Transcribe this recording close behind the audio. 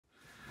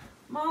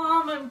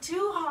Mom, I'm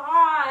too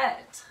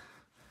hot.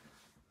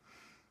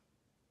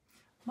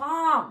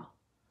 Mom,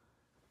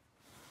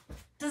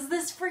 does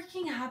this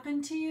freaking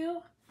happen to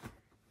you?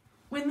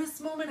 When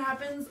this moment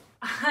happens,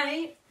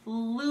 I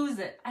lose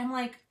it. I'm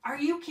like, are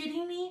you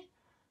kidding me?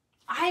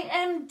 I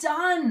am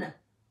done.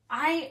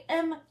 I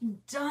am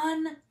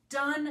done.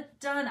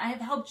 I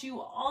have helped you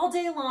all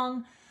day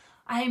long.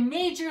 I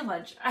made your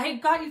lunch. I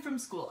got you from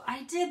school.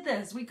 I did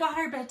this. We got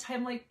our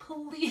bedtime. Like,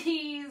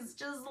 please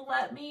just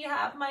let me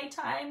have my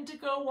time to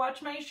go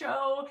watch my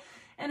show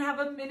and have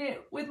a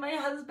minute with my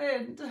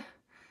husband.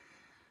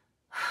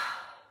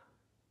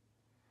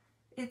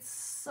 It's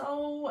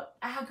so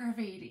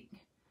aggravating.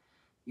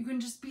 You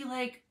can just be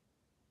like,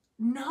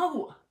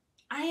 no,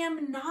 I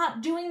am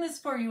not doing this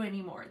for you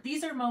anymore.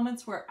 These are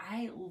moments where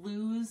I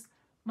lose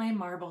my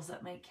marbles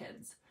at my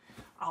kids.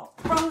 I'll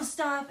throw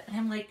stuff and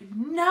I'm like,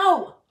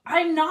 no,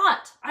 I'm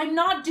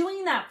not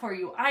doing that for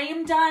you. I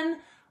am done.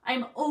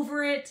 I'm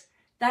over it.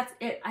 That's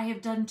it. I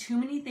have done too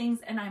many things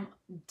and I'm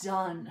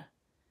done.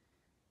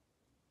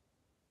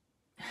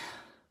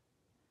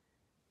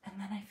 And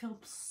then I feel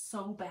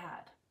so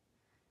bad.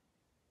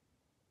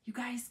 You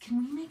guys, can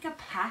we make a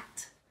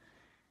pact?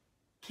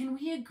 Can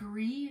we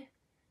agree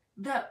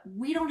that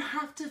we don't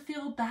have to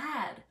feel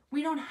bad?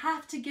 We don't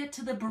have to get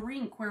to the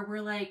brink where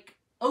we're like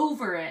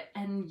over it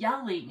and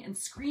yelling and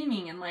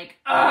screaming and like,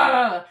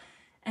 ugh,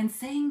 and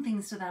saying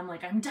things to them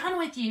like, I'm done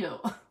with you,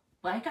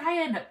 like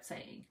I end up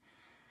saying.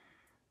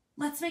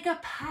 Let's make a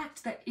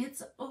pact that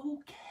it's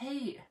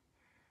okay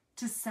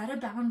to set a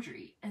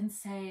boundary and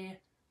say,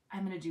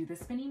 I'm going to do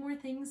this many more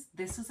things.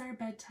 This is our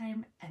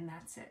bedtime and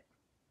that's it.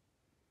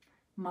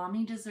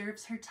 Mommy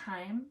deserves her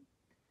time.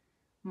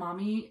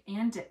 Mommy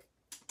and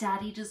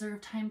Daddy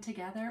deserve time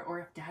together, or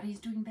if Daddy's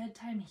doing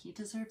bedtime, he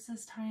deserves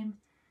his time,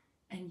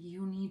 and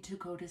you need to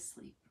go to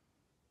sleep.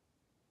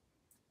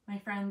 My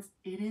friends,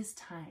 it is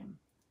time.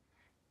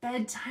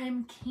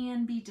 Bedtime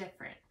can be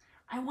different.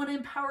 I want to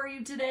empower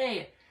you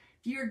today.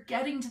 If you're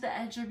getting to the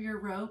edge of your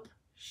rope,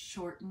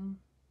 shorten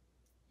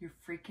your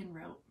freaking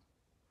rope.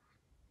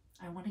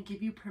 I want to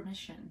give you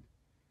permission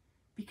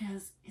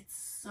because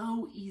it's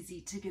so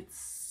easy to get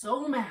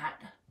so mad.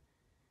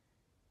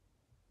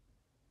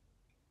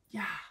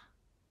 Yeah,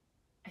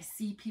 I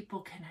see people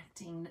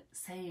connecting,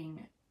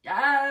 saying,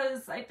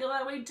 yes, I feel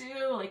that way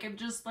too. Like, I'm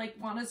just like,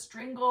 want to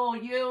strangle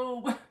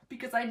you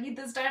because I need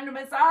this time to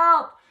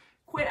myself.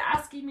 Quit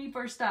asking me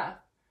for stuff.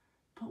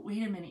 But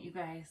wait a minute, you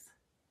guys.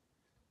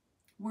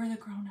 We're the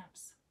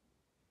grown-ups.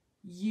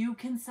 You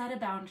can set a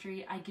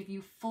boundary. I give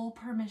you full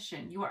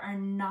permission. You are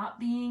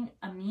not being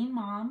a mean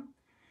mom.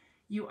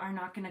 You are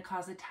not going to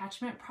cause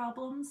attachment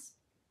problems.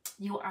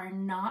 You are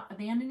not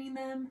abandoning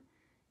them.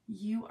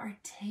 You are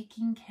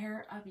taking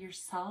care of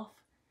yourself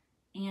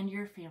and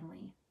your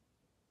family.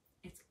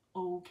 It's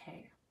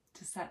okay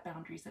to set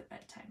boundaries at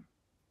bedtime.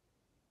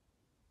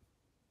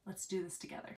 Let's do this together.